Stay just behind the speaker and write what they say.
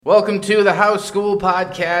Welcome to the House School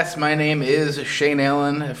Podcast. My name is Shane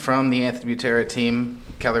Allen from the Anthony Butera team.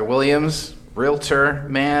 Keller Williams, realtor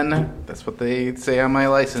man. That's what they say on my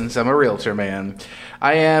license. I'm a realtor man.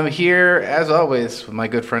 I am here, as always, with my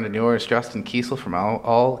good friend and yours, Justin Kiesel from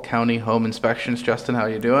All County Home Inspections. Justin, how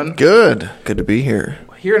you doing? Good. Good to be here.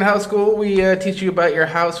 Here in House School, we teach you about your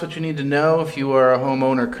house, what you need to know if you are a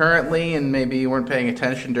homeowner currently and maybe you weren't paying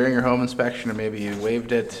attention during your home inspection or maybe you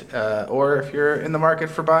waived it, or if you're in the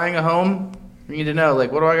market for buying a home, you need to know,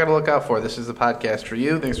 what do I got to look out for? This is the podcast for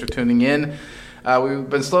you. Thanks for tuning in. We've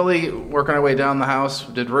been slowly working our way down the house.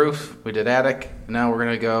 We did roof, we did attic, and now we're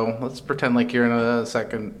going to go, let's pretend like you're in the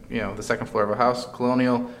second floor of a house,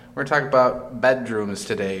 colonial. We're going to talk about bedrooms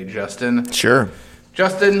today, Justin. Sure.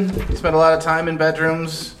 Justin, you spent a lot of time in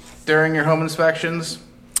bedrooms during your home inspections?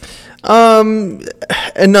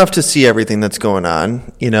 Enough to see everything that's going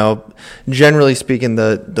on. Generally speaking,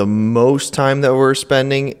 the most time that we're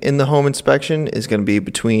spending in the home inspection is going to be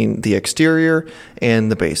between the exterior and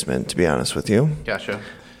the basement, to be honest with you. Gotcha.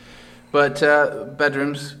 But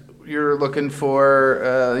bedrooms, you're looking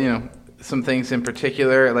for, some things in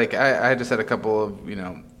particular. Like I just had a couple of,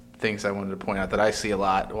 things I wanted to point out that I see a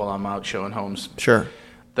lot while I'm out showing homes. Sure.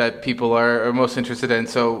 That people are most interested in.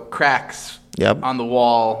 So cracks on the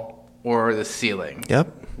wall or the ceiling.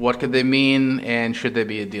 Yep. What could they mean, and should they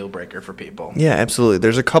be a deal breaker for people? Yeah, absolutely.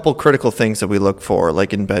 There's a couple critical things that we look for,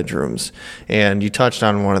 like in bedrooms, and you touched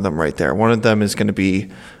on one of them right there. One of them is going to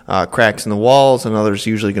be cracks in the walls, and others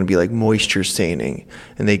usually going to be like moisture staining,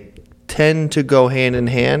 and they tend to go hand in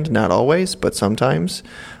hand, not always, but sometimes.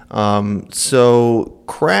 So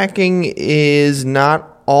cracking is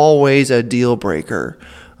not always a deal breaker.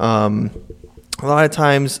 A lot of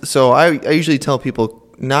times, so I usually tell people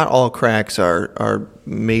not all cracks are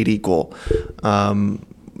made equal.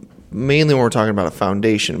 Mainly when we're talking about a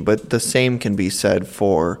foundation, but the same can be said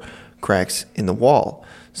for cracks in the wall.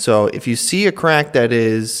 So if you see a crack that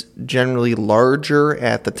is generally larger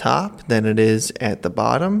at the top than it is at the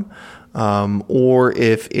bottom, or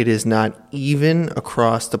if it is not even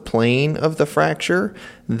across the plane of the fracture,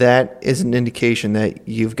 that is an indication that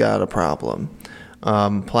you've got a problem.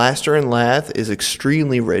 Plaster and lath is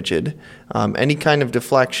extremely rigid. Any kind of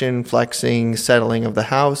deflection, flexing, settling of the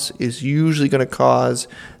house is usually going to cause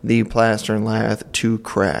the plaster and lath to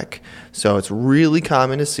crack. So it's really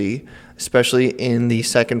common to see, especially in the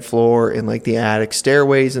second floor, in like the attic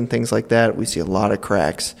stairways and things like that. We see a lot of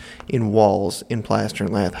cracks in walls in plaster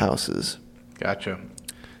and lath houses. Gotcha.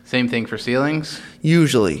 Same thing for ceilings?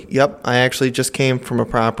 Usually, yep. I actually just came from a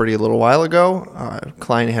property a little while ago. A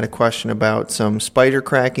client had a question about some spider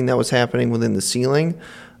cracking that was happening within the ceiling.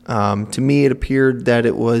 To me, it appeared that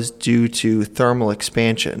it was due to thermal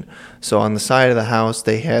expansion. So on the side of the house,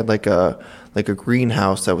 they had like a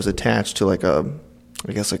greenhouse that was attached to like a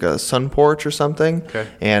sun porch or something. Okay.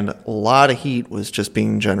 And a lot of heat was just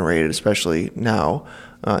being generated, especially now.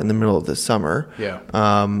 In the middle of the summer. Yeah.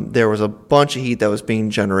 There was a bunch of heat that was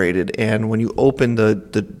being generated, and when you open the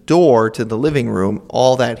door to the living room,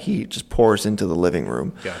 all that heat just pours into the living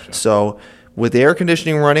room. Gotcha. So with the air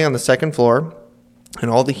conditioning running on the second floor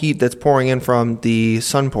and all the heat that's pouring in from the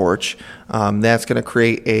sun porch, that's going to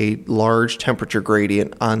create a large temperature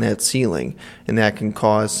gradient on that ceiling, and that can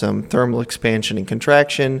cause some thermal expansion and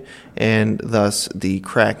contraction, and thus the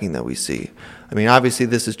cracking that we see. I mean, obviously,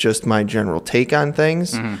 this is just my general take on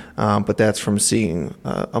things, but that's from seeing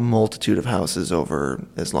a multitude of houses over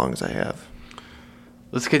as long as I have.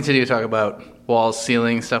 Let's continue to talk about walls,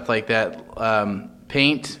 ceilings, stuff like that.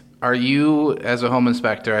 Paint. Are you, as a home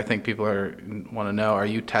inspector, I think people want to know, are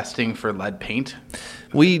you testing for lead paint?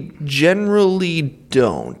 We generally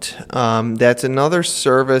don't. That's another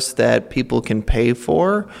service that people can pay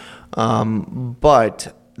for,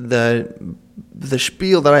 but the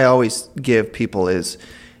spiel that I always give people is,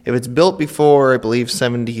 if it's built before, I believe,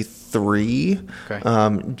 73,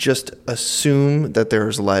 okay, just assume that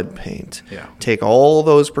there's lead paint. Yeah. Take all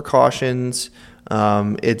those precautions.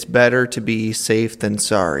 It's better to be safe than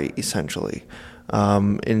sorry, essentially.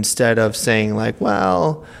 Instead of saying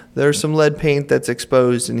well, there's some lead paint that's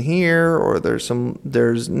exposed in here, or there's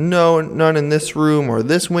none in this room, or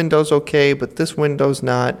this window's okay, but this window's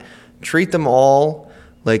not. Treat them all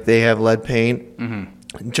like they have lead paint.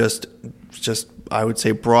 Mm-hmm. Just I would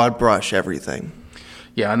say broad brush everything.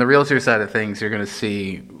 Yeah, on the realtor side of things, you're going to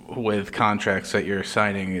see with contracts that you're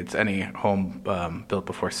signing, it's any home built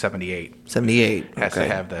before 78. 78, has to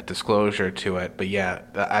have that disclosure to it. But yeah,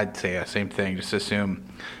 I'd say same thing. Just assume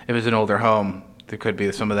if it's an older home, there could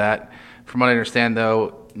be some of that. From what I understand,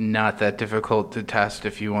 though, not that difficult to test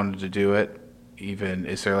if you wanted to do it. even,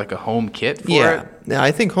 is there like a home kit for Yeah. it? Now,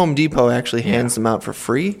 I think Home Depot actually hands them out for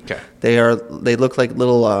free. Okay. They look like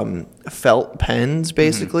little felt pens,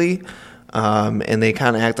 basically. And they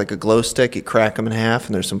kind of act like a glow stick. You crack them in half,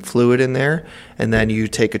 and there's some fluid in there. And then you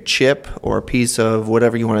take a chip or a piece of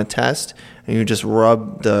whatever you want to test, and you just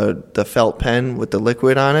rub the felt pen with the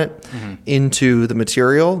liquid on it into the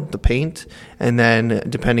material, the paint. And then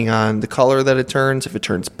depending on the color that it turns, if it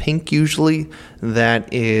turns pink usually,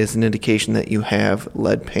 that is an indication that you have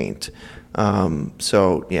lead paint.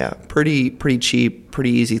 So, yeah, pretty cheap,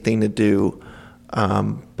 pretty easy thing to do.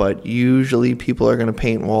 But usually people are going to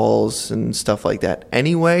paint walls and stuff like that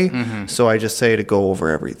anyway. So I just say to go over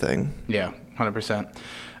everything. Yeah, 100%.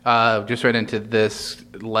 Just right into this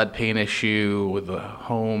lead paint issue with the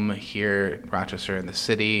home here in Rochester in the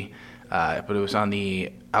city. But it was on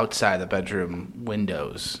the outside of the bedroom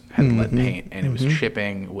windows had lead paint, and it was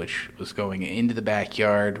chipping, which was going into the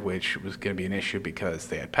backyard, which was going to be an issue because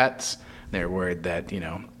they had pets. They were worried that,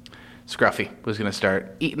 Scruffy was going to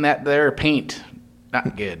start eating their paint.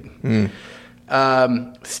 Not good.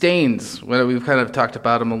 Stains. Well, we've kind of talked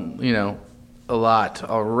about them, a lot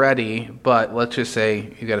already. But let's just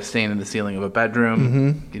say you got a stain in the ceiling of a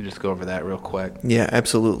bedroom. You just go over that real quick. Yeah,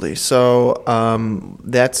 absolutely. So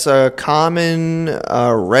that's a common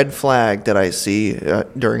red flag that I see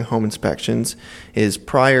during home inspections is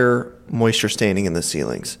prior moisture staining in the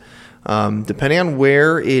ceilings. Depending on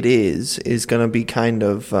where it is going to be kind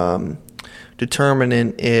of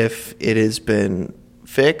determinant if it has been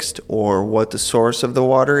fixed or what the source of the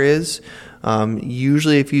water is.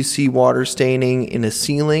 Usually if you see water staining in a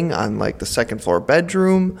ceiling on like the second floor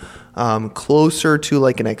bedroom, closer to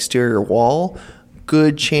like an exterior wall,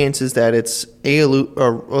 good chances that it's a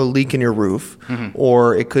leak in your roof,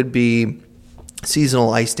 or it could be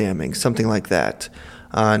seasonal ice damming, something like that.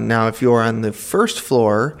 Now, if you're on the first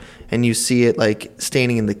floor and you see it like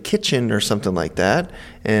staining in the kitchen or something like that,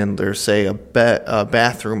 and there's, say, a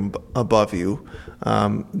bathroom above you,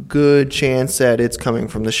 good chance that it's coming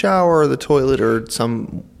from the shower or the toilet or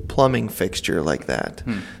some plumbing fixture like that.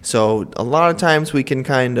 So a lot of times we can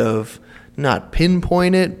kind of not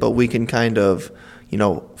pinpoint it, but we can kind of,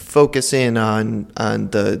 focus in on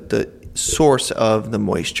the source of the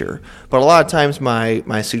moisture. But a lot of times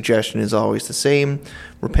my suggestion is always the same: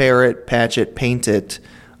 repair it, patch it, paint it,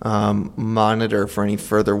 monitor for any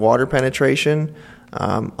further water penetration.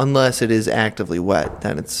 Unless it is actively wet,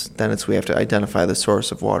 then it's we have to identify the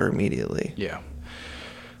source of water immediately. Yeah.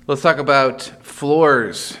 Let's talk about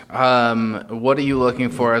floors. What are you looking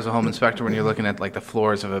for as a home inspector when you're looking at like the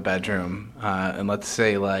floors of a bedroom? And let's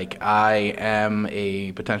say like I am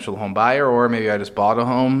a potential home buyer, or maybe I just bought a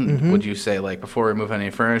home. Would you say like before we move any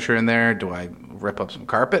furniture in there, do I rip up some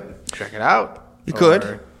carpet, check it out? You could.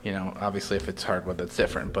 Or, obviously if it's hardwood, that's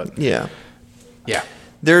different. But Yeah. Yeah.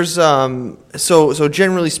 There's so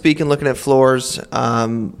generally speaking, looking at floors,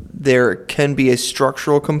 there can be a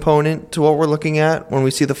structural component to what we're looking at when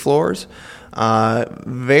we see the floors.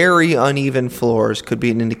 Very uneven floors could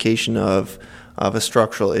be an indication of a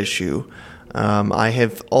structural issue. I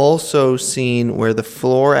have also seen where the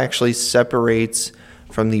floor actually separates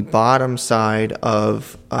from the bottom side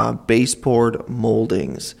of baseboard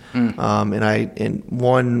moldings. And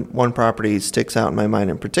one property sticks out in my mind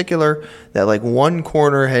in particular, that like one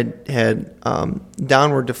corner had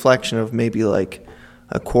downward deflection of maybe like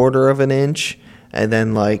a quarter of an inch, and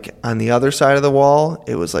then like on the other side of the wall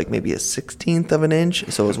it was like maybe a 1/16 of an inch,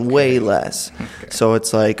 so it was way less. So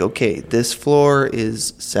it's like, okay, this floor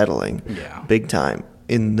is settling big time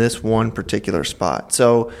in this one particular spot.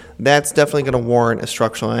 So that's definitely going to warrant a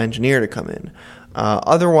structural engineer to come in.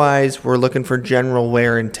 Otherwise, we're looking for general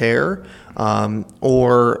wear and tear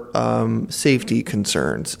or safety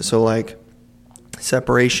concerns. So like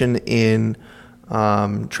separation in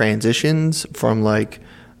transitions from like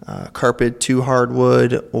carpet to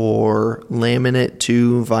hardwood or laminate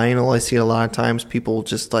to vinyl. I see a lot of times people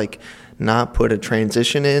just like not put a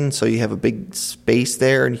transition in, so you have a big space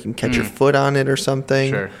there and you can catch your foot on it or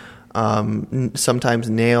something. Sure. Sometimes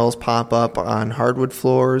nails pop up on hardwood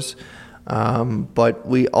floors. But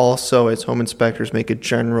we also, as home inspectors, make a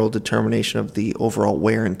general determination of the overall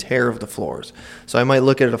wear and tear of the floors. So I might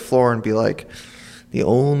look at a floor and be like, the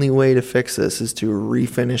only way to fix this is to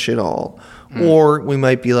refinish it all. Or we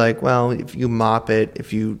might be like, well, if you mop it,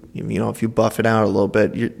 if you buff it out a little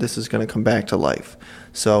bit, this is going to come back to life.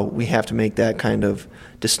 So we have to make that kind of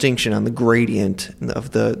distinction on the gradient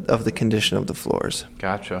of the condition of the floors.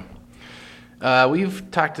 Gotcha. We've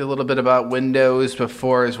talked a little bit about windows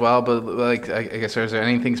before as well, but like I guess is there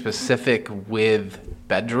anything specific with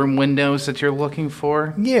bedroom windows that you're looking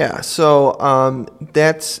for? Yeah, so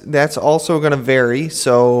that's also going to vary.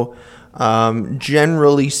 So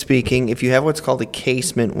generally speaking, if you have what's called a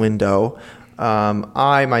casement window,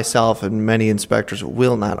 I myself and many inspectors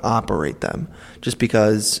will not operate them just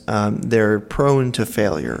because they're prone to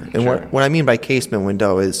failure. And Sure. what I mean by casement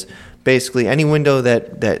window is basically any window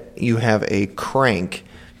that you have a crank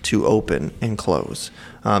to open and close.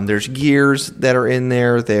 There's gears that are in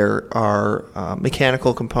there. There are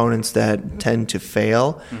mechanical components that tend to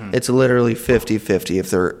fail. Mm-hmm. It's literally 50-50 if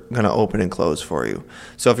they're going to open and close for you.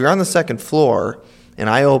 So if you're on the second floor and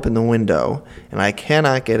I open the window and I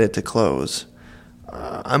cannot get it to close,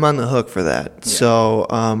 I'm on the hook for that. Yeah. So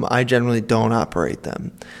I generally don't operate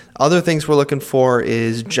them. Other things we're looking for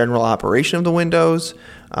is general operation of the windows.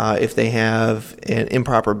 If they have an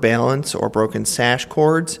improper balance or broken sash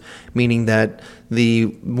cords, meaning that the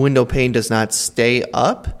window pane does not stay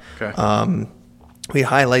up. Okay. We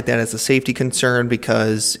highlight that as a safety concern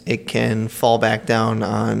because it can fall back down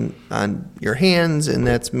on your hands, and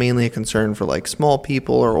that's mainly a concern for like small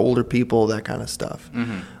people or older people, that kind of stuff.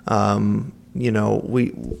 Mm-hmm.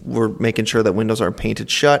 We're making sure that windows are painted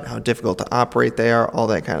shut, how difficult to operate they are, all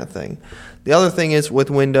that kind of thing. The other thing is with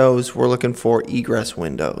windows, we're looking for egress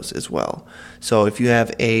windows as well. So if you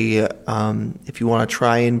have if you want to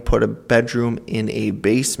try and put a bedroom in a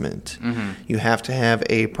basement, mm-hmm. you have to have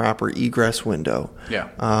a proper egress window. Yeah.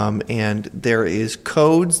 And there is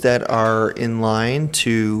codes that are in line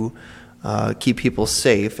to keep people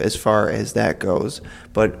safe as far as that goes.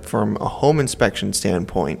 But from a home inspection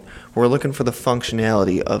standpoint, we're looking for the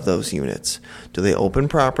functionality of those units. Do they open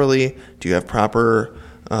properly? Do you have proper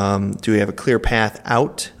do we have a clear path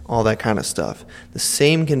out? All that kind of stuff. The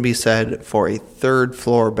same can be said for a third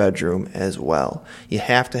floor bedroom as well. You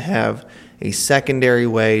have to have a secondary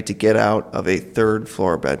way to get out of a third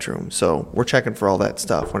floor bedroom. So we're checking for all that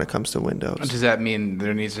stuff when it comes to windows. Does that mean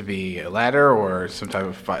there needs to be a ladder or some type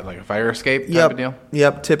of like a fire escape type of deal?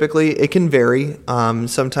 Yep. Typically, it can vary.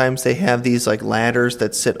 Sometimes they have these like ladders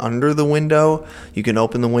that sit under the window. You can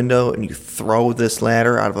open the window and you throw this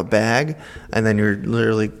ladder out of a bag, and then you're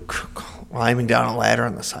literally climbing down a ladder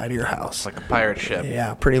on the side of your house. Like a pirate ship.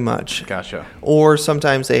 Yeah, pretty much. Gotcha. Or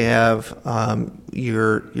sometimes they have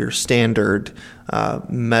your standard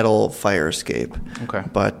metal fire escape. Okay.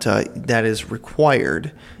 But that is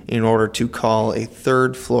required in order to call a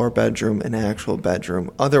third floor bedroom an actual bedroom.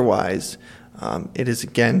 Otherwise, it is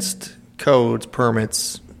against codes,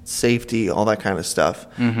 permits, safety, all that kind of stuff,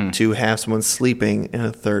 mm-hmm. to have someone sleeping in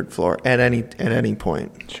a third floor at any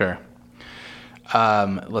point. Sure.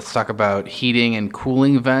 Let's talk about heating and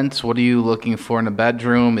cooling vents. What are you looking for in a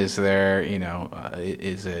bedroom? Is there,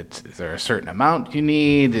 is there a certain amount you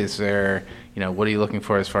need? Is there, what are you looking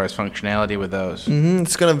for as far as functionality with those? Mm-hmm.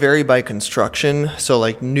 It's going to vary by construction. So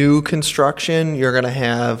like new construction, you're going to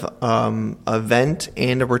have a vent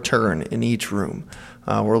and a return in each room.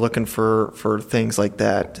 We're looking for things like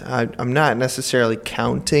that. I'm not necessarily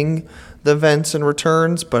counting the vents and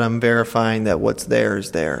returns, but I'm verifying that what's there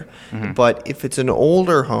is there. Mm-hmm. But if it's an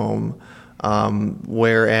older home,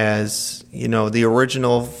 whereas, the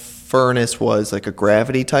original furnace was like a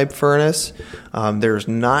gravity type furnace, there's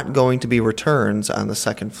not going to be returns on the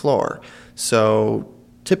second floor. So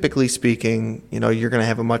typically speaking, you're going to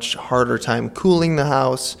have a much harder time cooling the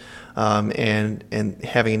house and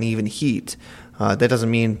having an even heat. That doesn't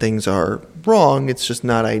mean things are wrong. It's just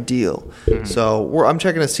not ideal. Mm-hmm. So I'm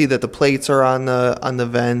checking to see that the plates are on the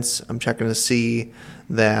vents. I'm checking to see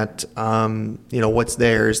that what's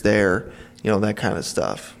there is there. That kind of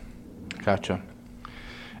stuff. Gotcha.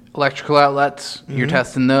 Electrical outlets. Mm-hmm. You're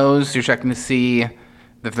testing those. You're checking to see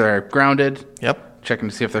if they're grounded. Yep. Checking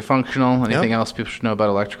to see if they're functional. Anything else people should know about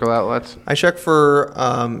electrical outlets? I check for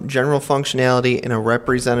general functionality in a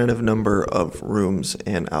representative number of rooms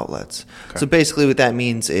and outlets. Okay. So basically what that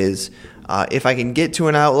means is if I can get to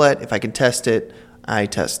an outlet, if I can test it, I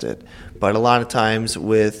test it. But a lot of times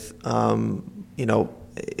with,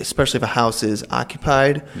 especially if a house is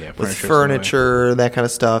occupied with furniture, that kind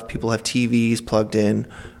of stuff, people have TVs plugged in,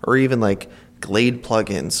 or even like Glade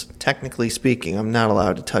plugins. Technically speaking, I'm not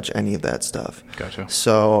allowed to touch any of that stuff. Gotcha.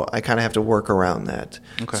 So I kind of have to work around that.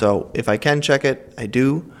 Okay. So if I can check it, I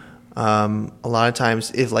do. A lot of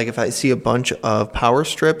times, if I see a bunch of power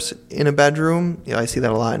strips in a bedroom, I see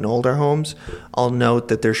that a lot in older homes, I'll note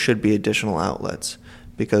that there should be additional outlets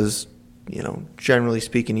because, generally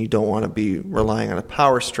speaking, you don't want to be relying on a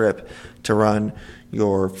power strip to run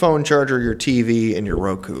your phone charger, your TV, and your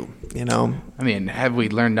Roku. you know. I mean, have we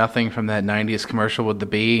learned nothing from that 90s commercial with the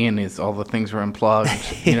bee and all the things were unplugged,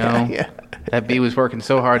 you know? Yeah. That bee was working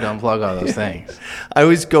so hard to unplug all those things. I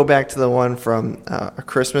always go back to the one from A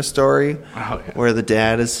Christmas Story where the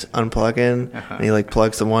dad is unplugging and he like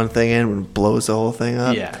plugs the one thing in and blows the whole thing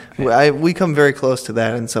up. Yeah. We come very close to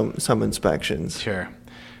that in some inspections. Sure.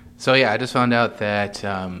 So yeah, I just found out that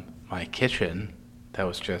my kitchen that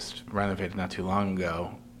was just renovated not too long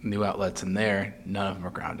ago, new outlets in there, none of them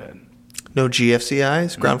are grounded. No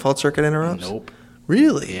GFCIs, ground fault circuit interrupts? Nope.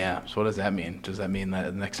 Really? Yeah. So what does that mean? Does that mean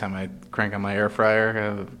that next time I crank on my air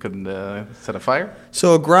fryer, I couldn't set a fire?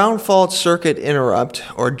 So a ground fault circuit interrupt,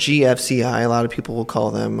 or GFCI, a lot of people will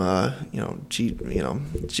call them, G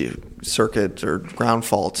circuit or ground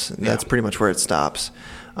faults. And that's pretty much where it stops.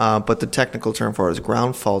 But the technical term for it is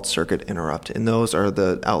ground fault circuit interrupt. And those are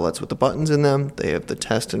the outlets with the buttons in them. They have the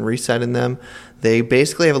test and reset in them. They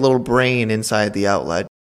basically have a little brain inside the outlet.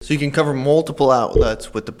 So you can cover multiple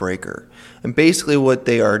outlets with the breaker. And basically what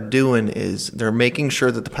they are doing is they're making sure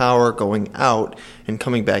that the power going out and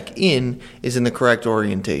coming back in is in the correct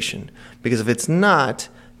orientation. Because if it's not,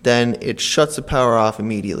 then it shuts the power off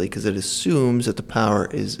immediately because it assumes that the power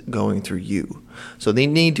is going through you. So they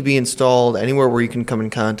need to be installed anywhere where you can come in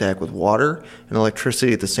contact with water and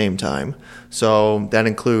electricity at the same time. So that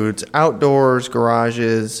includes outdoors,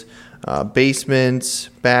 garages, basements,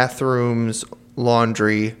 bathrooms,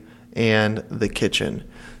 laundry, and the kitchen.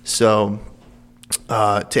 So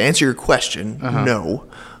to answer your question, no.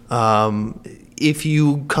 If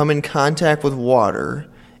you come in contact with water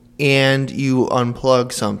and you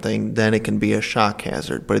unplug something, then it can be a shock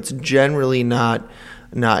hazard. But it's generally not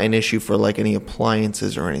an issue for like any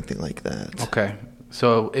appliances or anything like that. Okay.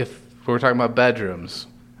 So if we're talking about bedrooms,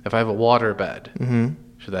 if I have a water bed,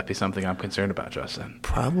 should that be something I'm concerned about, Justin?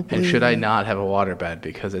 Probably. And should I not have a water bed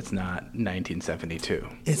because it's not 1972?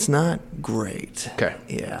 It's not great. Okay.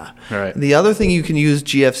 Yeah. All right. The other thing you can use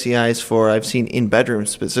GFCIs for, I've seen in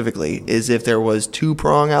bedrooms specifically, is if there was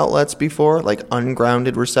two-prong outlets before, like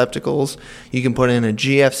ungrounded receptacles, you can put in a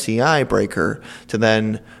GFCI breaker to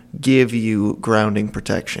then give you grounding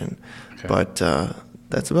protection. Okay. But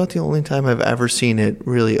that's about the only time I've ever seen it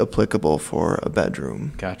really applicable for a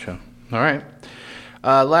bedroom. Gotcha. All right.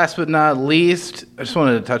 Last but not least, I just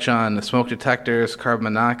wanted to touch on the smoke detectors, carbon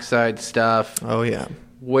monoxide stuff. Oh, yeah.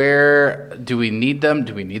 Where do we need them?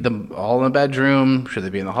 Do we need them all in the bedroom? Should they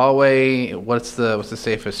be in the hallway? What's the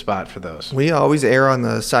safest spot for those? We always err on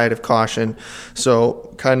the side of caution,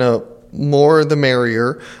 so kind of more the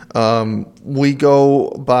merrier. We go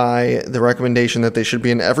by the recommendation that they should be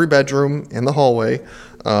in every bedroom, in the hallway,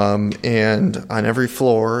 and on every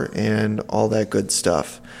floor, and all that good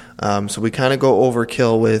stuff. So we kind of go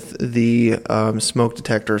overkill with the smoke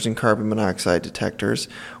detectors and carbon monoxide detectors.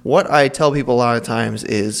 What I tell people a lot of times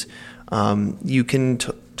is you can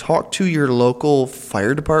talk to your local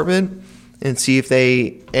fire department and see if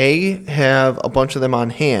they, A, have a bunch of them on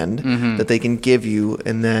hand that they can give you,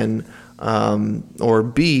 and then, or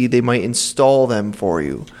B, they might install them for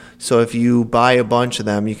you. So if you buy a bunch of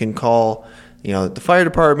them, you can call, the fire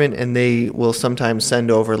department, and they will sometimes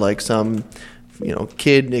send over like some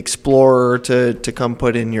kid explorer to come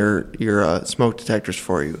put in your smoke detectors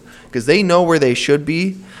for you, because they know where they should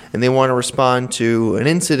be and they want to respond to an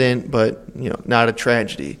incident, but not a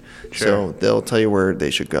tragedy. Sure. So they'll tell you where they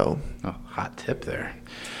should go. Oh, hot tip there.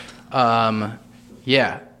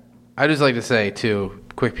 Yeah, I just like to say too,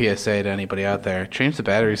 quick PSA to anybody out there: change the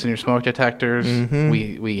batteries in your smoke detectors.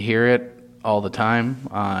 We hear it all the time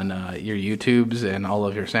on your YouTubes and all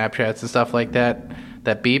of your Snapchats and stuff like that.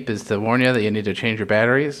 That beep is to warn you that you need to change your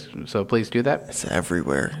batteries, so please do that. It's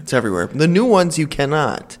everywhere. The new ones you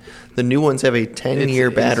cannot. The new ones have a 10-year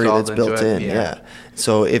battery that's built in. Yeah.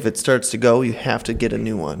 So if it starts to go, you have to get a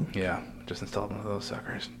new one. Yeah, just installed one of those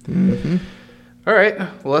suckers. All right.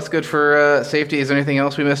 Well, that's good for safety. Is there anything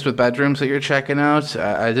else we missed with bedrooms that you're checking out?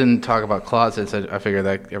 I didn't talk about closets. I figured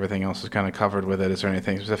that everything else is kind of covered with it. Is there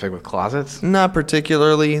anything specific with closets? Not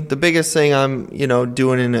particularly. The biggest thing I'm,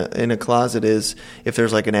 doing in a closet is if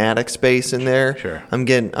there's like an attic space in there. Sure. I'm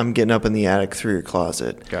getting up in the attic through your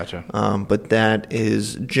closet. Gotcha. But that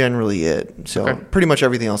is generally it. So pretty much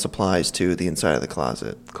everything else applies to the inside of the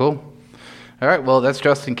closet. Cool. All right, well, that's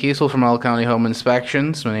Justin Kiesel from All County Home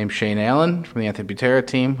Inspections. My name's Shane Allen from the Anthony Butera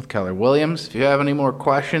team with Keller Williams. If you have any more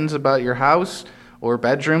questions about your house or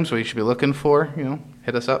bedrooms, what you should be looking for,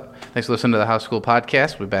 hit us up. Thanks for listening to the House School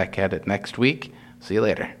Podcast. We'll be back at it next week. See you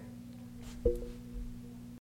later.